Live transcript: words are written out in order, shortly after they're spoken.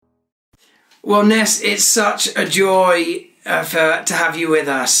Well, Ness, it's such a joy to have you with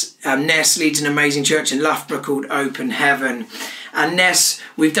us. Ness leads an amazing church in Loughborough called Open Heaven. And Ness,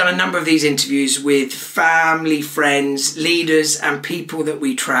 we've done a number of these interviews with family, friends, leaders and people that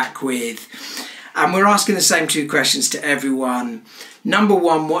we track with. And we're asking the same two questions to everyone. Number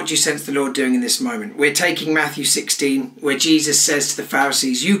one, what do you sense the Lord doing in this moment? We're taking Matthew 16, where Jesus says to the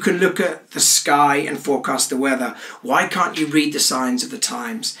Pharisees, you can look at the sky and forecast the weather. Why can't you read the signs of the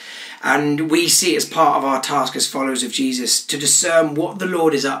times? And we see it as part of our task as followers of Jesus to discern what the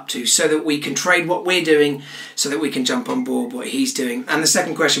Lord is up to so that we can trade what we're doing so that we can jump on board what he's doing. And the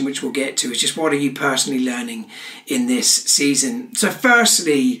second question, which we'll get to, is just what are you personally learning in this season? So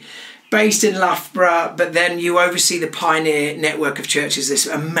firstly, based in Loughborough, but then you oversee the Pioneer network of churches, this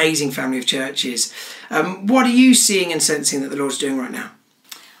amazing family of churches. What are you seeing and sensing that the Lord's doing right now?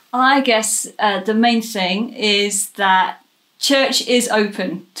 I guess the main thing is that church is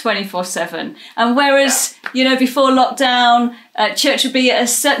open 24/7. And whereas, before lockdown, church would be at a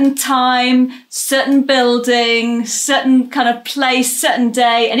certain time, certain building, certain kind of place, certain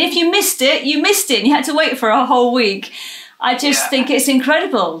day. And if you missed it, you missed it and you had to wait for a whole week. I just think it's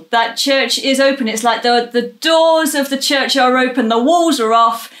incredible that church is open. It's like the doors of the church are open, the walls are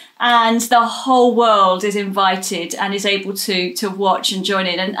off, and the whole world is invited and is able to watch and join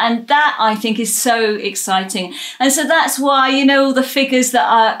in. And that, I think, is so exciting. And so that's why, all the figures that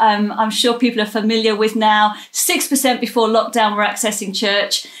I'm sure people are familiar with now, 6% before lockdown were accessing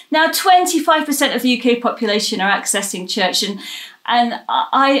church. Now 25% of the UK population are accessing church. And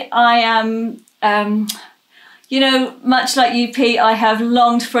I am... much like you, Pete, I have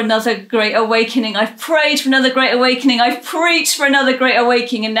longed for another great awakening. I've prayed for another great awakening. I've preached for another great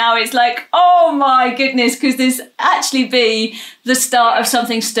awakening. And now it's like, oh my goodness, could this actually be the start of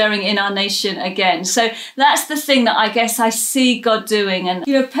something stirring in our nation again? So that's the thing that I guess I see God doing. And,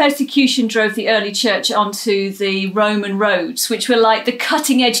 persecution drove the early church onto the Roman roads, which were like the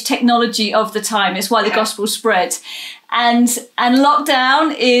cutting edge technology of the time. It's why the gospel spread. And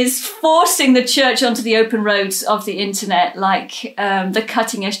lockdown is forcing the church onto the open roads of the internet, like the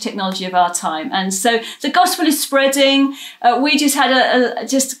cutting edge technology of our time. And so the gospel is spreading. We just had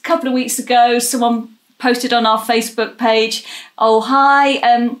just a couple of weeks ago, someone posted on our Facebook page, oh,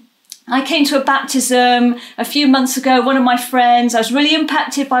 hi, I came to a baptism a few months ago, one of my friends. I was really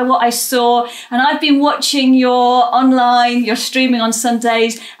impacted by what I saw. And I've been watching your streaming on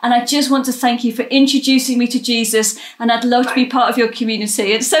Sundays. And I just want to thank you for introducing me to Jesus. And I'd love to be part of your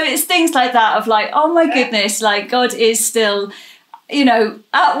community. And so it's things like that of like, oh my goodness, like God is still,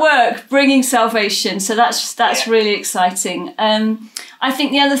 at work bringing salvation. So that's really exciting. I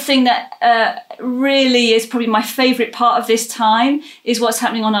think the other thing that really is probably my favourite part of this time is what's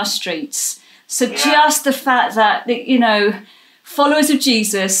happening on our streets. So just the fact that, followers of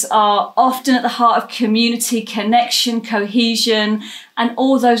Jesus are often at the heart of community, connection, cohesion, and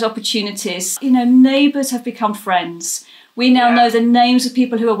all those opportunities. Neighbours have become friends. We now know the names of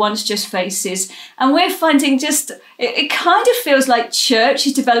people who were once just faces. And we're finding it kind of feels like church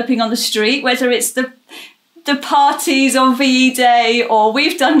is developing on the street, whether it's the parties on VE Day, or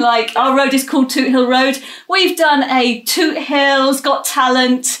we've done our road is called Toot Hill Road. We've done a Toot Hill's Got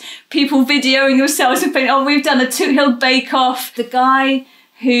Talent, people videoing themselves and saying, we've done a Toot Hill Bake Off. The guy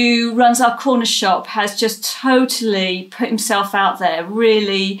who runs our corner shop has just totally put himself out there,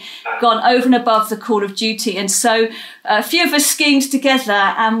 really gone over and above the call of duty. And so a few of us schemed together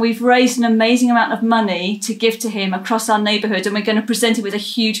and we've raised an amazing amount of money to give to him across our neighbourhood. And we're going to present it with a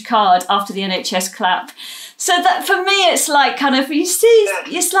huge card after the NHS clap. So that for me, it's like kind of, you see,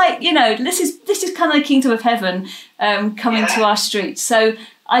 it's like, this is kind of the kingdom of heaven coming to our streets. So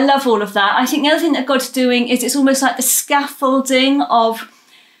I love all of that. I think the other thing that God's doing is it's almost like the scaffolding of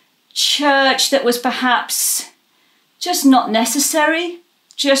church that was perhaps just not necessary,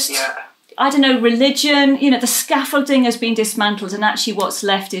 religion, the scaffolding has been dismantled and actually what's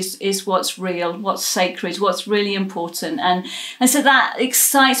left is what's real, what's sacred, what's really important. And so that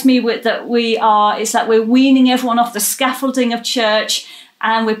excites me it's like we're weaning everyone off the scaffolding of church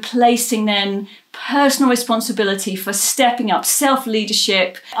and we're placing then personal responsibility for stepping up,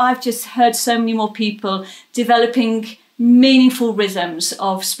 self-leadership. I've just heard so many more people developing meaningful rhythms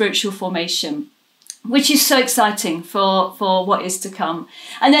of spiritual formation, which is so exciting for what is to come.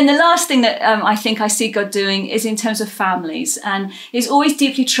 And then the last thing that I think I see God doing is in terms of families. And it's always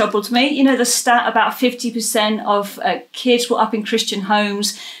deeply troubled me. The stat about 50% of kids brought up in Christian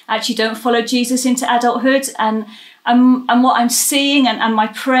homes actually don't follow Jesus into adulthood. And what I'm seeing and my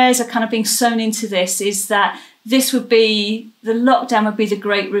prayers are kind of being sown into this is that the lockdown would be the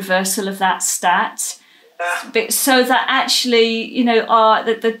great reversal of that stat. So that actually,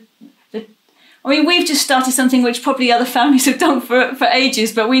 I mean, we've just started something which probably other families have done for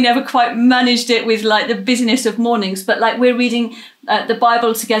ages, but we never quite managed it with like the busyness of mornings. But like we're reading the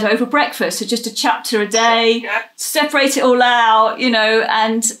Bible together over breakfast, so just a chapter a day, separate it all out, you know,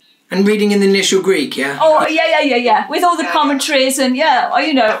 and reading in the initial Greek, yeah? Oh, yeah, with all the commentaries and you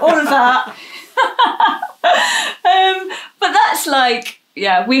know, all of that. But that's like,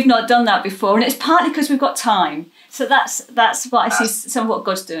 we've not done that before, and it's partly because we've got time. So that's what I see some of what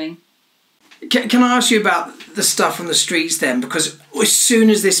God's doing. Can I ask you about the stuff on the streets then? Because as soon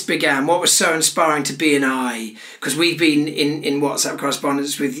as this began, what was so inspiring to B and I, because we've been in WhatsApp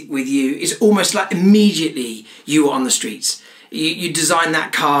correspondence with you, is almost like immediately you were on the streets. You designed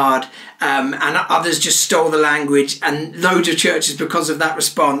that card, and others just stole the language, and loads of churches, because of that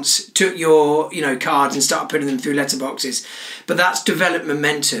response, took your cards and started putting them through letterboxes. But that's developed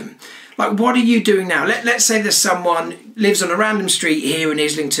momentum. Like, what are you doing now? Let's say there's someone lives on a random street here in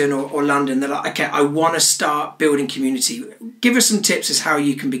Islington or London. They're like, okay, I want to start building community. Give us some tips as how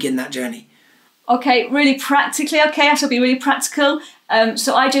you can begin that journey. Okay, really practically. Okay, I shall be really practical.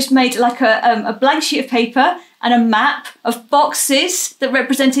 So I just made like a blank sheet of paper and a map of boxes that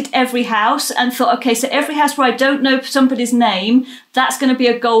represented every house, and thought, okay, so every house where I don't know somebody's name, that's going to be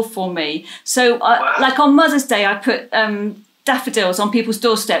a goal for me. So like on Mother's Day, I put daffodils on people's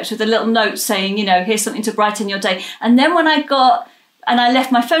doorsteps with a little note saying, here's something to brighten your day. And then when I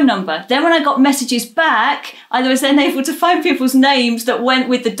left my phone number. Then when I got messages back, I was then able to find people's names that went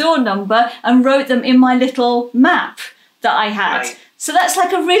with the door number and wrote them in my little map that I had. Right. So that's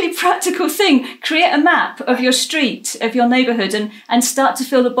like a really practical thing. Create a map of your street, of your neighbourhood, and start to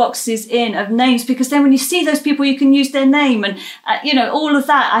fill the boxes in of names, because then when you see those people, you can use their name and, all of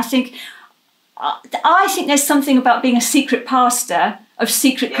that. I think there's something about being a secret pastor of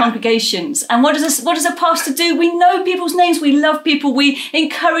secret congregations. And what does a pastor do? We know people's names. We love people. We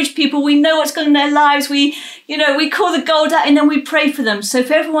encourage people. We know what's going on in their lives. We call the gold out and then we pray for them. So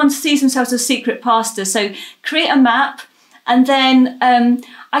if everyone sees themselves as a secret pastor, so create a map. And then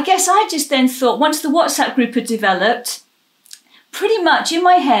I guess I just then thought, once the WhatsApp group had developed, pretty much in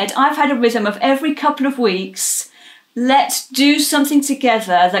my head, I've had a rhythm of every couple of weeks, let's do something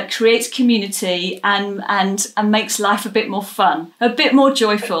together that creates community and makes life a bit more fun, a bit more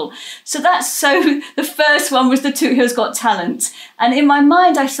joyful. So the first one was the Toot Hill's Got Talent. And in my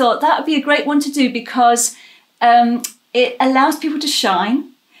mind, I thought that would be a great one to do, because it allows people to shine.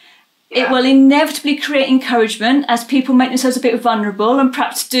 It will inevitably create encouragement as people make themselves a bit vulnerable and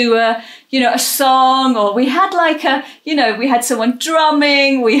perhaps do a song, or we had we had someone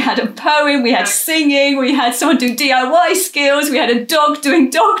drumming, we had a poem, we had singing, we had someone do DIY skills, we had a dog doing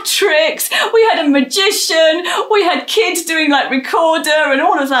dog tricks, we had a magician, we had kids doing like recorder and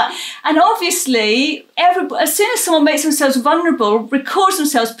all of that. And obviously, as soon as someone makes themselves vulnerable, records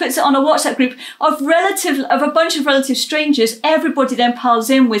themselves, puts it on a WhatsApp group of a bunch of relative strangers, everybody then piles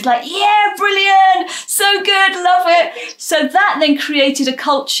in with like, yeah, brilliant, so good, love it. So that then created a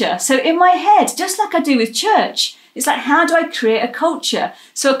culture. So in my head, just like I do with church, it's like, how do I create a culture?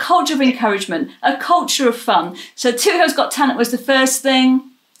 So a culture of encouragement, a culture of fun. So Toot Hill's Got Talent was the first thing.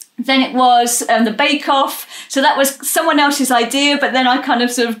 Then it was the Bake Off. So that was someone else's idea, but then I kind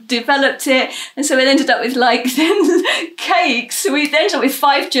of sort of developed it. And so it ended up with like cakes. So we ended up with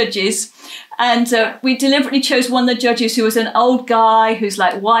 5 judges. And we deliberately chose one of the judges who was an old guy whose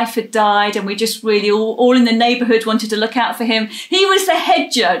like wife had died, and we just really all in the neighbourhood wanted to look out for him. He was the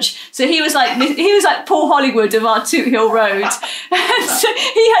head judge, so he was like Paul Hollywood of our Toot Hill Road. And so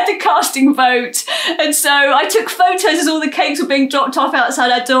he had the casting vote, and so I took photos as all the cakes were being dropped off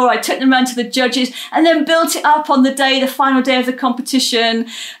outside our door. I took them around to the judges, and then built it up on the final day of the competition.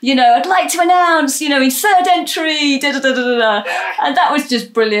 I'd like to announce, in 3rd entry, da da da da da, and that was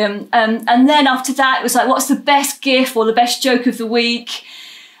just brilliant. And then after that, it was like, what's the best gif or the best joke of the week?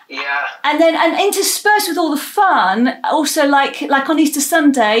 Yeah. And interspersed with all the fun, also like on Easter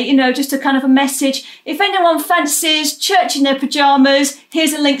Sunday, just a kind of a message. If anyone fancies church in their pajamas,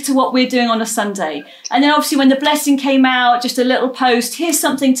 here's a link to what we're doing on a Sunday. And then obviously when the blessing came out, just a little post, here's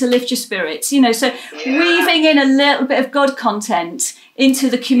something to lift your spirits, so weaving in a little bit of God content into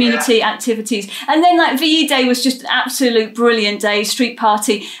the community activities. And then like VE Day was just an absolute brilliant day, street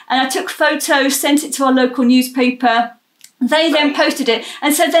party. And I took photos, sent it to our local newspaper. They then posted it.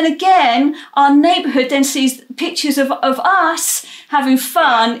 And so then again, our neighbourhood then sees pictures of us having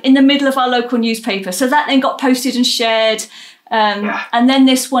fun in the middle of our local newspaper. So that then got posted and shared. And then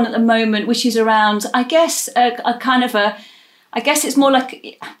this one at the moment, which is around, I guess, I guess it's more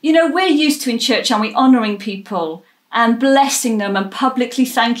like, we're used to in church, aren't we, honouring people and blessing them and publicly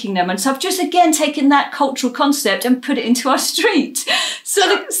thanking them. And so I've just again taken that cultural concept and put it into our street. So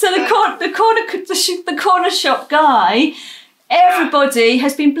the the corner shop guy. Everybody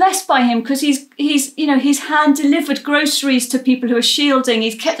has been blessed by him because he's hand delivered groceries to people who are shielding.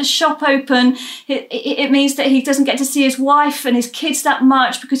 He's kept the shop open. It means that he doesn't get to see his wife and his kids that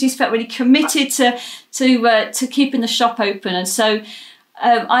much because he's felt really committed to keeping the shop open. And so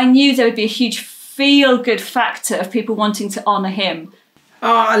I knew there would be a huge feel-good factor of people wanting to honour him.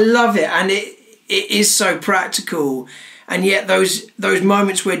 Oh, I love it, and it is so practical. And yet those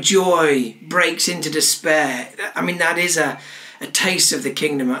moments where joy breaks into despair, I mean, that is a taste of the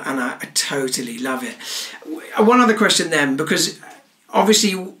kingdom, and I totally love it. One other question then, because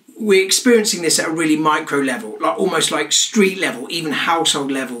obviously we're experiencing this at a really micro level, like almost like street level, even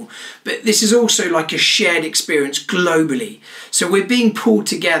household level. But this is also like a shared experience globally. So we're being pulled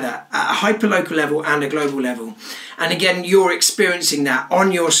together at a hyperlocal level and a global level. And again, you're experiencing that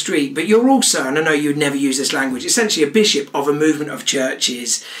on your street, but you're also, and I know you'd never use this language, essentially a bishop of a movement of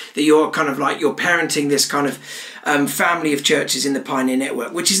churches, that you're kind of like, you're parenting this kind of family of churches in the Pioneer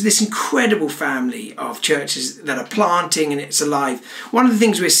Network, which is this incredible family of churches that are planting and it's alive. One of the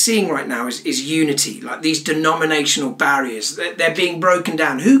things we're seeing right now is unity, like these denominational barriers. They're being broken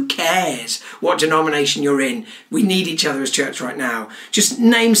down. Who cares what denomination you're in? We need each other as church right now. Just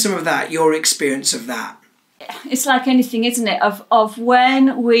name some of that, your experience of that. It's like anything, isn't it? Of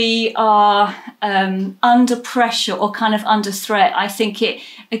when we are under pressure or kind of under threat. I think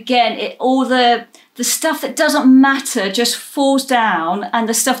all the stuff that doesn't matter just falls down, and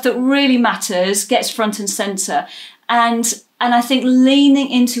the stuff that really matters gets front and centre. And I think leaning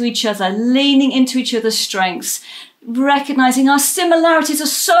into each other's strengths, recognizing our similarities are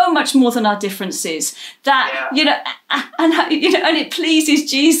so much more than our differences, that and it pleases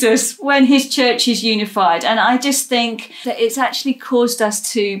Jesus when his church is unified. And I just think that it's actually caused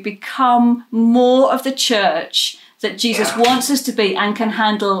us to become more of the church that Jesus wants us to be and can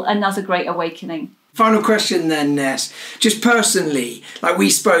handle another great awakening. Final question then, Ness. Just personally, like we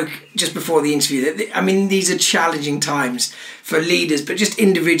spoke just before the interview, I mean, these are challenging times for leaders, but just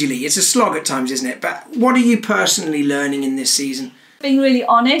individually, it's a slog at times, isn't it? But what are you personally learning in this season? Being really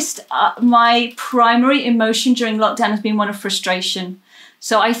honest, my primary emotion during lockdown has been one of frustration.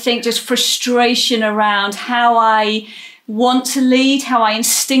 So I think just frustration around how I want to lead, how I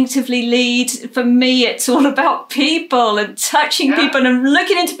instinctively lead. For me, it's all about people and touching people and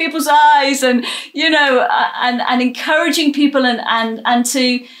looking into people's eyes and, and encouraging people and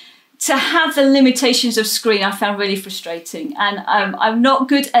to have the limitations of screen, I found really frustrating. And I'm not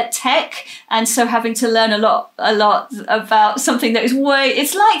good at tech, and so having to learn a lot about something that is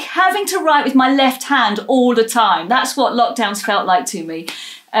it's like having to write with my left hand all the time. That's what lockdowns felt like to me.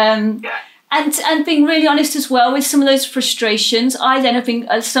 And being really honest as well with some of those frustrations, I then have been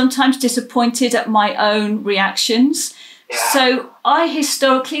sometimes disappointed at my own reactions. Yeah. So I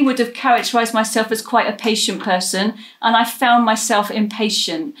historically would have characterised myself as quite a patient person, and I found myself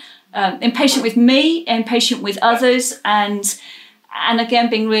impatient with me, impatient with others, and again,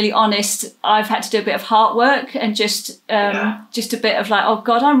 being really honest, I've had to do a bit of heart work and just a bit of like, oh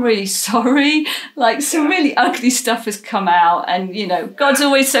God, I'm really sorry. Like some really ugly stuff has come out, and God's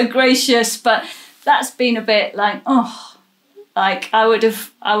always so gracious, but that's been a bit like, like I would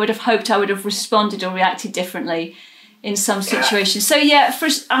have hoped I would have responded or reacted differently in some situations. So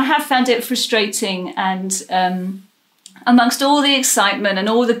I have found it frustrating, and amongst all the excitement and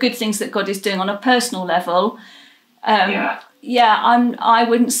all the good things that God is doing on a personal level, I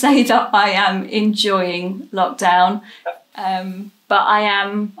wouldn't say that I am enjoying lockdown, but I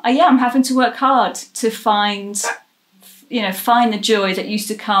am having to work hard to find the joy that used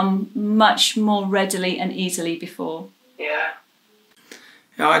to come much more readily and easily before. Yeah.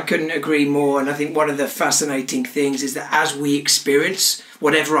 I couldn't agree more. And I think one of the fascinating things is that as we experience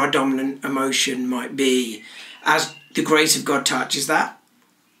whatever our dominant emotion might be, as the grace of God touches that,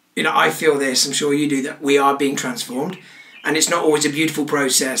 I feel this, I'm sure you do, that we are being transformed. And it's not always a beautiful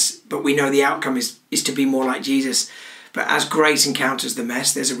process, but we know the outcome is to be more like Jesus. But as grace encounters the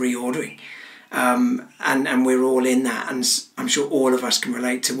mess, there's a reordering. And we're all in that. And I'm sure all of us can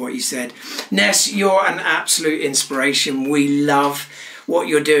relate to what you said. Ness, you're an absolute inspiration. We love what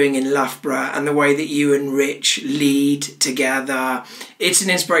you're doing in Loughborough and the way that you and Rich lead together. It's an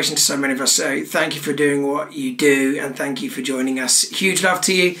inspiration to so many of us. So thank you for doing what you do, and thank you for joining us. Huge love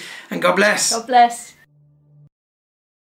to you, and God bless. God bless.